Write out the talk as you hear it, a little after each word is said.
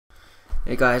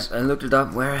Hey guys, I looked it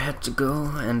up where I had to go,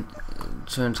 and it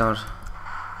turns out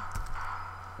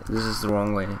this is the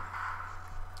wrong way.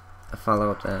 I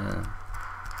followed,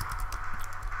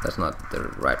 that's not the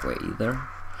right way either.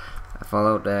 I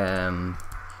followed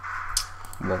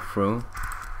walkthrough,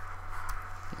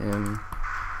 and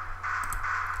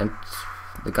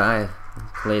the guy who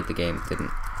played the game didn't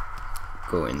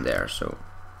go in there, so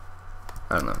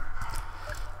I don't know.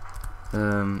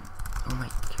 Oh my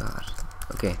god.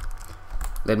 Okay,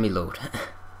 let me load.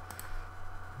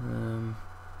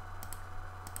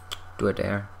 Do I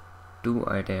dare? Do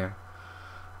I dare?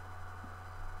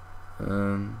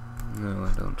 No,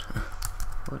 I don't.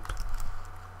 What?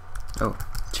 Oh,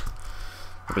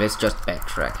 okay, let's just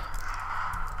backtrack.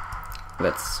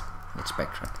 Let's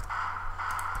backtrack.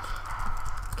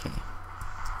 Okay.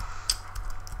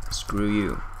 Screw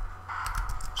you.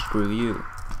 Screw you.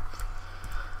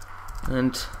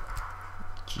 And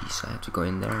jeez, I have to go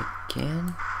in there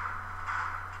again.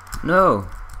 No.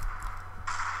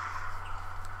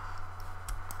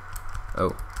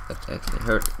 Oh, that actually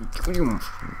hurt. Okay.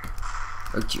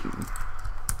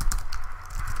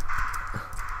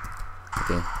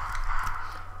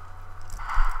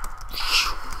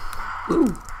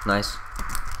 Ooh, nice.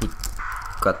 He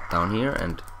got down here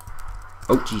and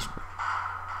oh jeez.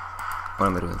 What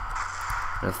am I doing?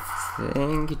 I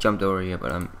think he jumped over here,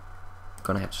 but I'm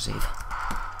gonna have to save.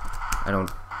 I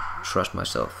don't trust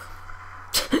myself.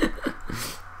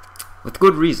 With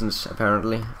good reasons,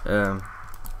 apparently. Yeah,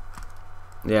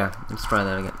 let's try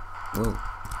that again. Whoa.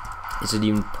 Is it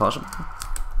even possible?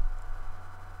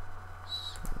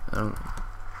 I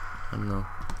don't know.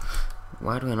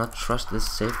 Why do I not trust this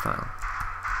save file?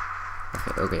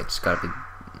 Okay, it's gotta be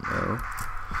no.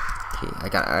 Okay, I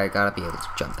gotta be able to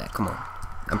jump that. Come on.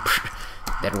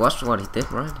 That was what he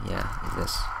did, right? Yeah, it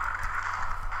is.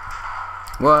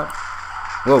 What?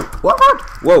 Whoa! What?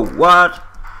 Whoa! What?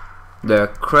 The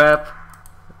crap?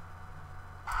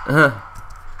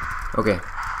 Okay.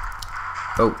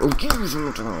 Oh!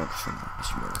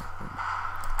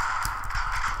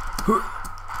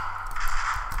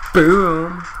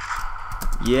 Boom!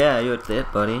 Yeah, you're dead,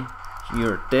 buddy.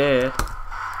 You're dead.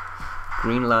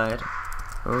 Green light.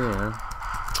 Oh yeah.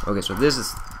 Okay, so this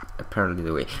is apparently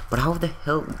the way. But how the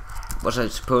hell was I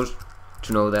supposed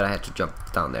to know that I had to jump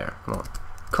down there? Come on.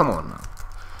 Come on now.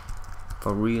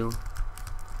 For real?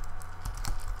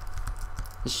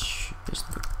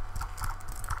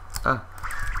 Ah.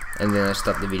 And then I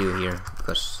stopped the video here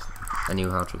because I knew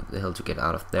how the hell to get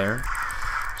out of there.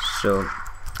 So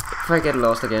if I get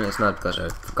lost again, it's not because I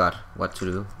forgot what to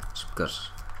do. It's because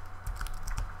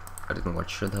I didn't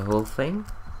watch the whole thing.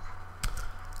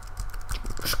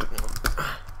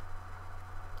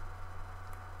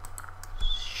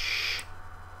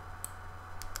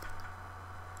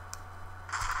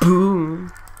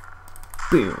 Boom!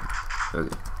 Boom!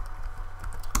 Okay.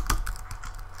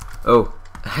 Oh!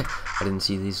 I didn't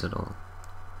see these at all.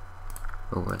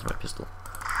 Oh, that's my pistol.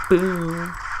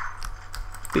 Boom!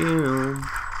 Boom!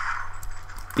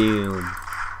 Boom!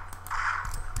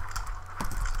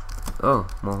 Oh,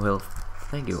 more health.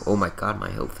 Thank you. Oh my god, my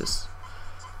health is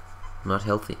not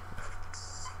healthy.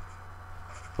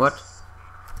 What?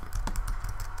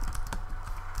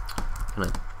 Can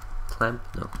I climb?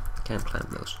 No, I can't climb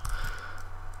those.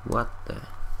 What the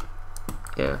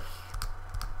F?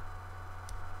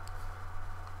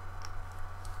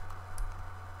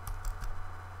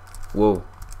 Whoa.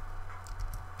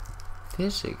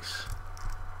 Physics.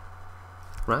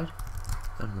 Right?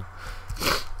 I don't know.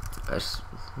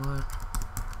 What?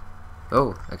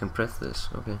 Oh, I can press this.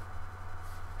 Okay.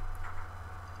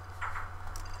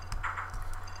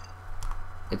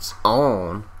 It's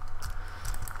on.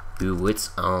 Ooh,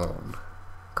 it's on.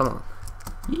 Come on.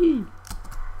 Yee.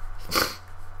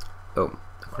 Oh,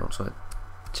 I can also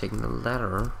take the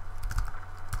ladder.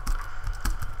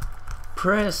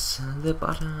 Press the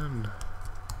button.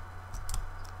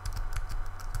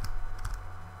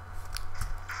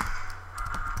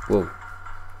 Whoa.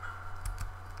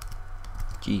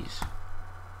 Jeez.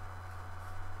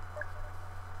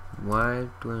 Why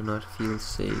do I not feel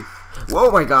safe? Whoa,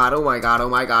 my god, oh my god, oh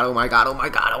my god, oh my god, oh my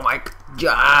god, oh my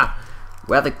god.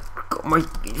 Where the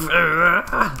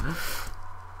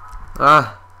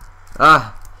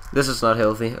this is not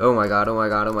healthy. Oh my god, oh my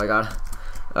god, oh my god.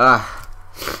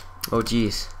 Oh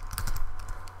jeez.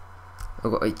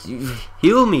 Oh,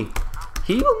 heal me.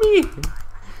 Heal me.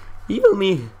 Heal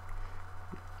me.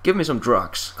 Give me some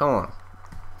drugs. Come on.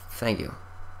 Thank you.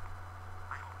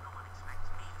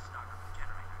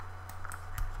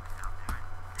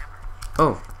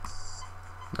 Oh.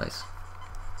 Nice.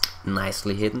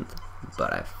 Nicely hidden,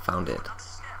 but I found it.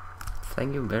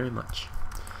 Thank you very much.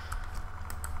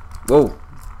 Whoa!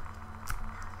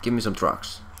 Give me some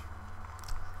drugs.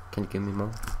 Can you give me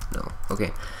more? No.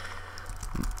 Okay.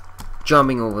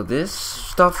 Jumping over this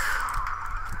stuff.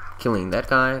 Killing that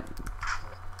guy.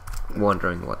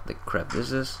 Wondering what the crap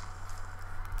this is.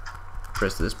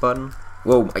 Press this button.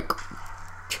 Whoa, my god.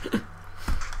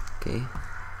 Okay.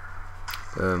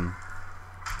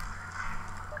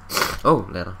 Oh,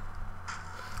 ladder.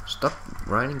 Stop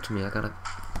writing to me. I gotta.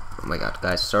 Oh my god,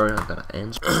 guys. Sorry, I gotta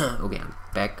answer. Okay, I'm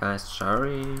back, guys.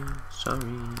 Sorry.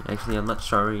 Actually, I'm not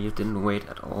sorry. You didn't wait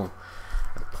at all.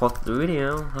 I paused the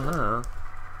video. Haha.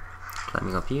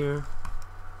 Climbing up here.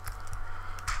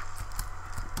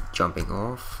 Jumping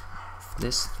off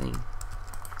this thing.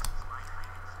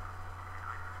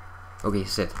 Okay,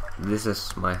 sit. This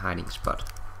is my hiding spot.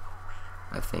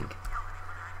 I think.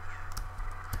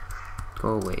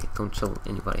 Go away. Don't tell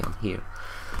anybody I'm here.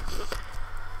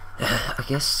 I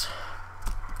guess.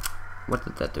 What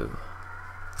did that do?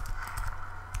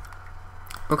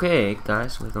 Okay,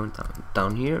 guys, we're going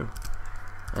down here.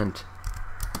 And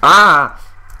ah!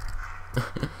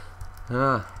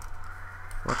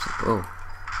 What's it? Oh,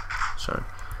 sorry.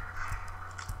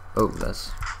 Oh,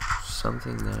 that's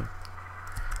something there.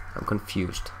 I'm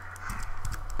confused.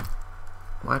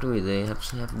 Why do they have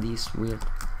to have these weird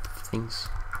things?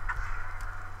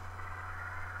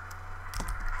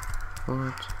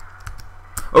 What?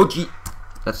 Oh gee,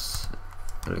 that's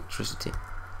electricity.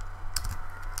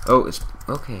 Oh, it's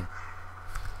okay.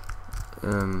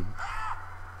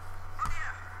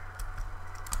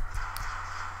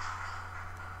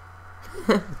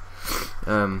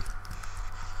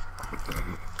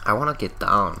 I wanna get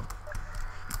down.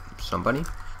 Somebody?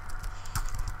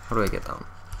 How do I get down?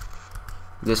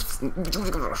 This.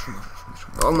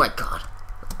 Oh my god.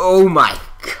 Oh my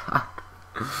god.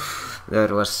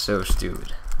 That was so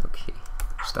stupid. Okay,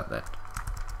 stop that.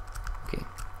 Okay.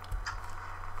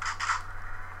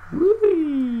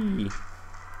 Whee!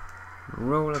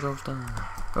 Roller coaster.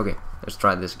 Okay, let's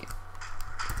try this again.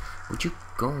 Would you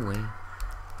go away?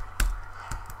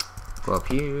 Go up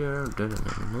here.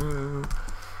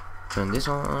 Turn this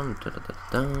on. Turn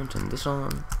this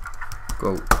on.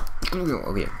 Go.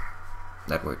 Okay,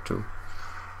 that worked too.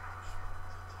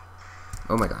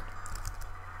 Oh my god.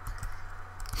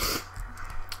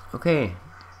 Okay.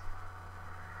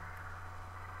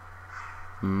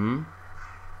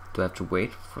 Do I have to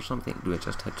wait for something? Do I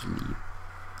just have to leave?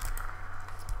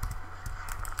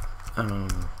 I don't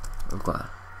know. Oh god.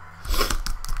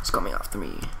 It's coming after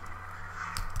me.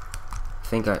 I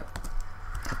think I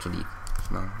have to leave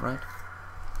now, right?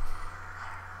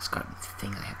 It's got a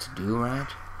thing I have to do,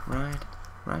 right?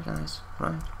 Right, guys?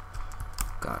 Right?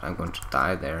 God, I'm going to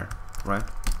die there, right?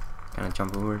 Can I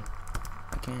jump over it?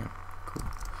 I can. Cool.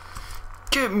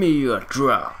 Give me your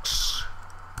drugs.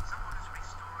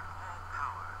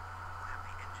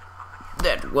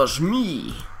 That was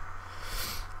me.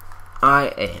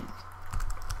 I am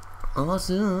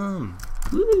awesome.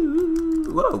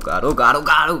 Woo. Whoa, God, oh god, oh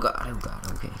god, oh god, oh god.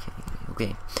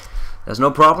 Okay. There's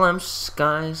no problems,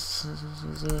 guys.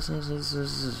 You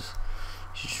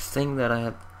should think that I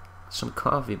had some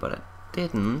coffee, but I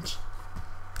didn't.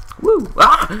 Woo!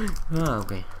 Ah!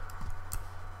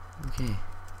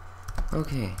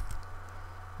 Okay.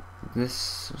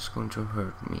 This is going to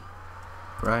hurt me,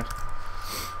 right?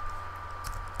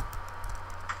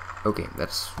 Okay,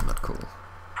 that's not cool.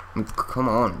 Come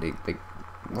on, they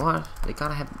what? They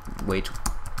gotta have a way to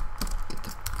get the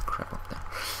crap up there.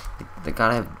 They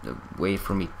gotta have a way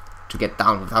for me to get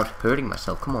down without hurting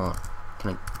myself. Come on,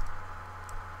 can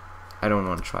I don't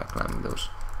want to try climbing those.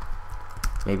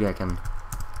 Maybe I can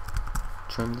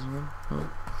turn this one. Huh?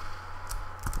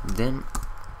 Then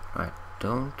I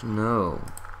don't know,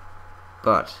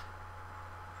 but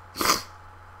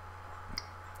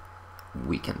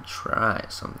we can try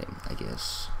something, I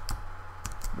guess.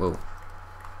 Whoa.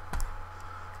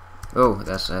 Oh,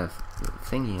 that's a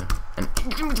thing here. And oh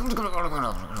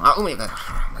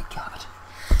my god.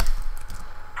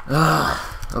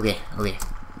 Okay.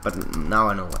 But now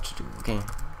I know what to do. Okay.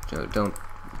 So don't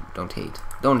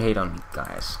hate on me,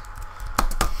 guys.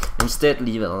 Instead,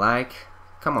 leave a like.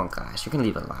 Come on, guys. You can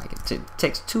leave a like. It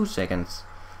takes 2 seconds,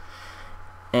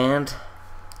 and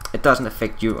it doesn't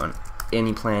affect you on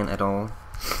any plan at all.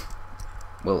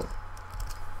 Well,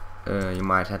 you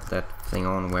might have that thing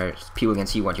on where people can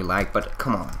see what you like, but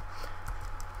come on,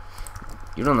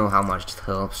 you don't know how much it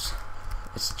helps.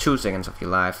 It's 2 seconds of your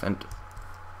life, and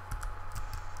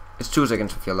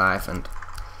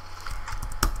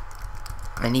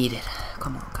I need it.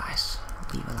 Come on, guys,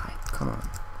 leave a like. Come on,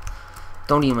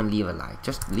 don't even leave a like,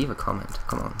 just leave a comment.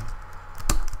 Come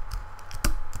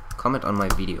comment on my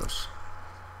videos.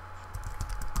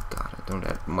 God, I don't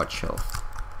have much health.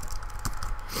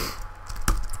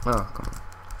 Oh, come on.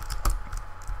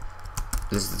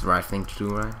 This is the right thing to do,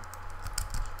 right?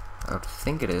 I would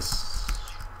think it is,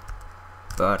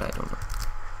 but I don't know.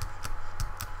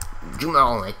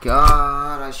 Oh my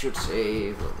god, I should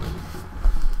save.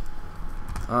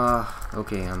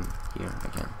 Okay, I'm here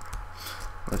again.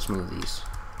 Let's move these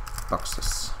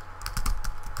boxes.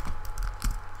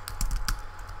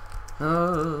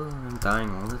 Oh, I'm dying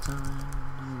all the time.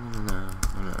 No.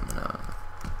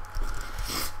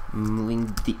 Moving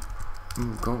the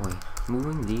go away.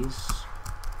 Moving these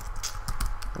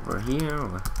over here,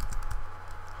 over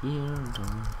here, and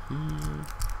over here.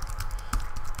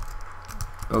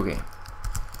 Okay,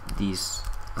 these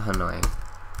are annoying.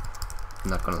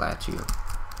 I'm not gonna lie to you.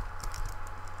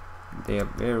 They are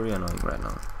very annoying right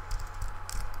now.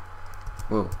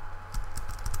 Whoa.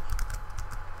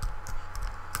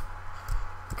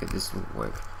 Okay, this will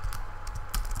work.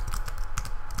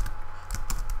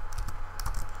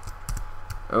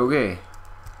 Okay,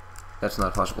 that's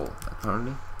not possible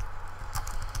apparently.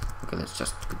 Okay, let's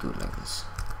just do it like this.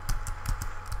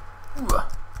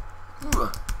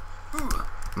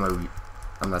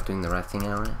 I'm not doing the right thing,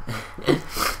 am I?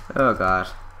 Oh god.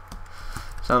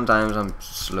 Sometimes I'm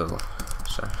slow.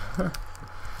 So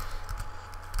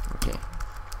okay.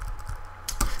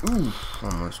 Ooh,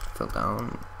 almost fell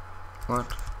down.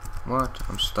 What?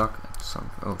 I'm stuck at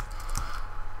something. Oh.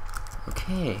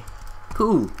 Okay.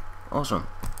 Cool. Awesome.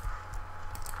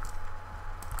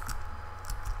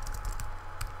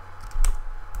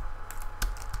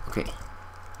 Okay.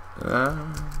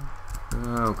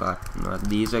 Oh god, not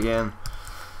these again.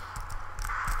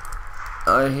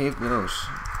 I hate those.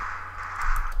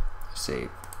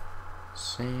 Save.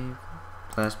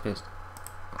 Blast pit.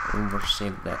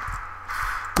 Oversave that.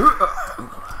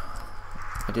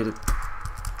 I did it.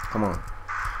 Come on.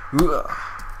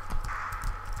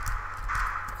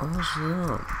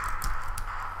 Awesome.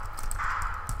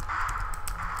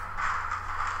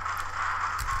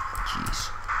 Jeez.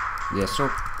 They're so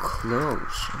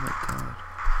close. Oh my god.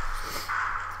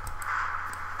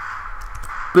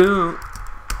 Boom.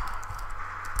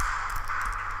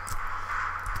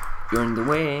 You're in the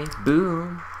way.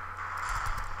 Boom.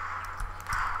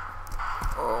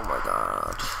 Oh my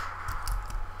god.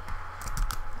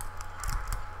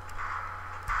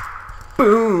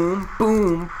 Boom,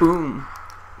 boom, boom.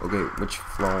 Okay, which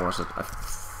floor was it? I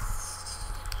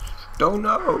don't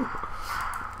know.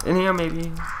 In here,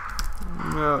 maybe?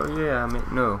 No, yeah,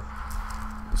 no.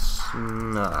 It's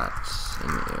not in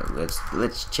here.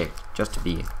 Let's check, just to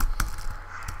be.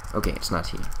 Okay, it's not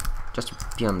here. Just to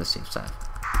be on the safe side.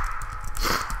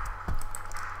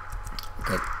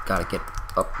 Okay, gotta get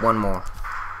up one more.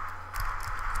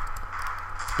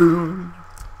 Boom.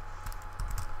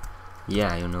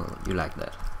 Yeah, you know, you like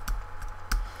that.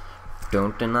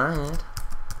 Don't deny it.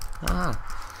 Ah.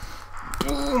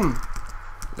 Boom.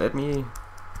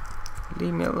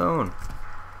 Leave me alone.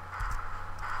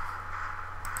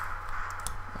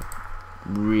 I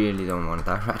really don't want to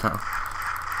die right now.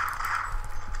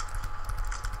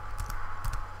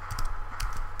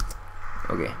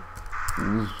 Okay.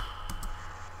 Ooh.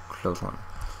 Close one.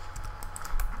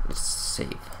 Let's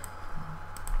save.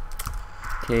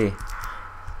 Okay.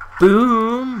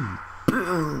 Boom!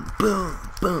 Boom! Boom!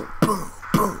 Boom! Boom!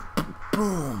 Boom!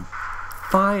 Boom!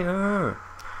 Fire!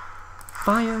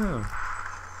 Fire!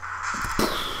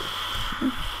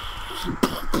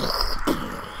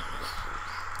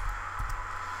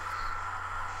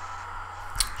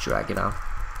 Should I get out?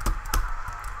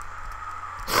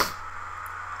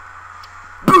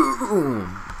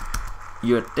 Boom!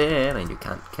 You're dead and you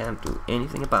can't do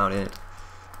anything about it.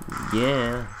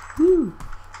 Yeah. Woo!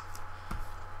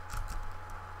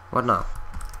 What now?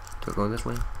 Do I go this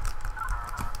way?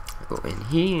 I go in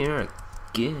here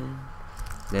again.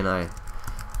 Then I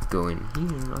go in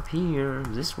here, up here,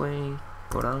 this way.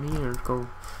 Go down here, go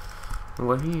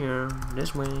over here,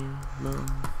 this way. No.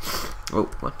 Oh,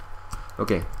 what?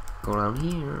 Okay, go down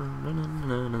here.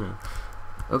 No.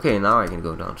 Okay, now I can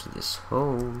go down to this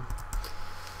hole.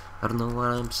 I don't know what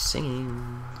I'm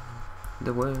singing.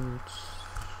 The words.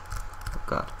 Oh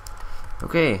god.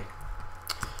 Okay.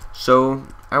 So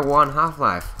I won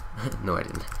Half-Life. No, I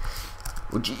didn't.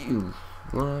 Would you?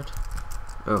 What?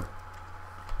 Oh,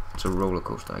 it's a roller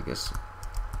coaster, I guess.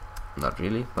 Not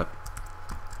really, but.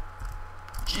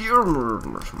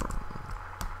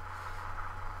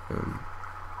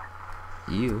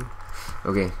 You.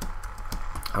 Okay.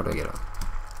 How do I get up?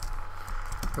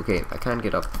 Okay, I can't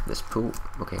get up this pool.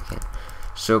 Okay, I can.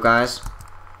 So, guys.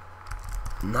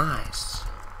 Nice.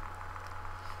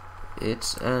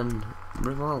 it's an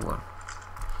revolver.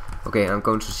 Okay, I'm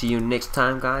going to see you next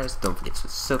time, guys. Don't forget to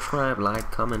subscribe,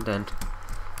 like, comment, and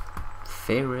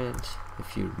favorite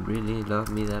if you really love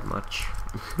me that much.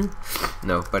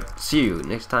 No, but see you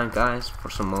next time, guys, for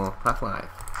some more Half-Life.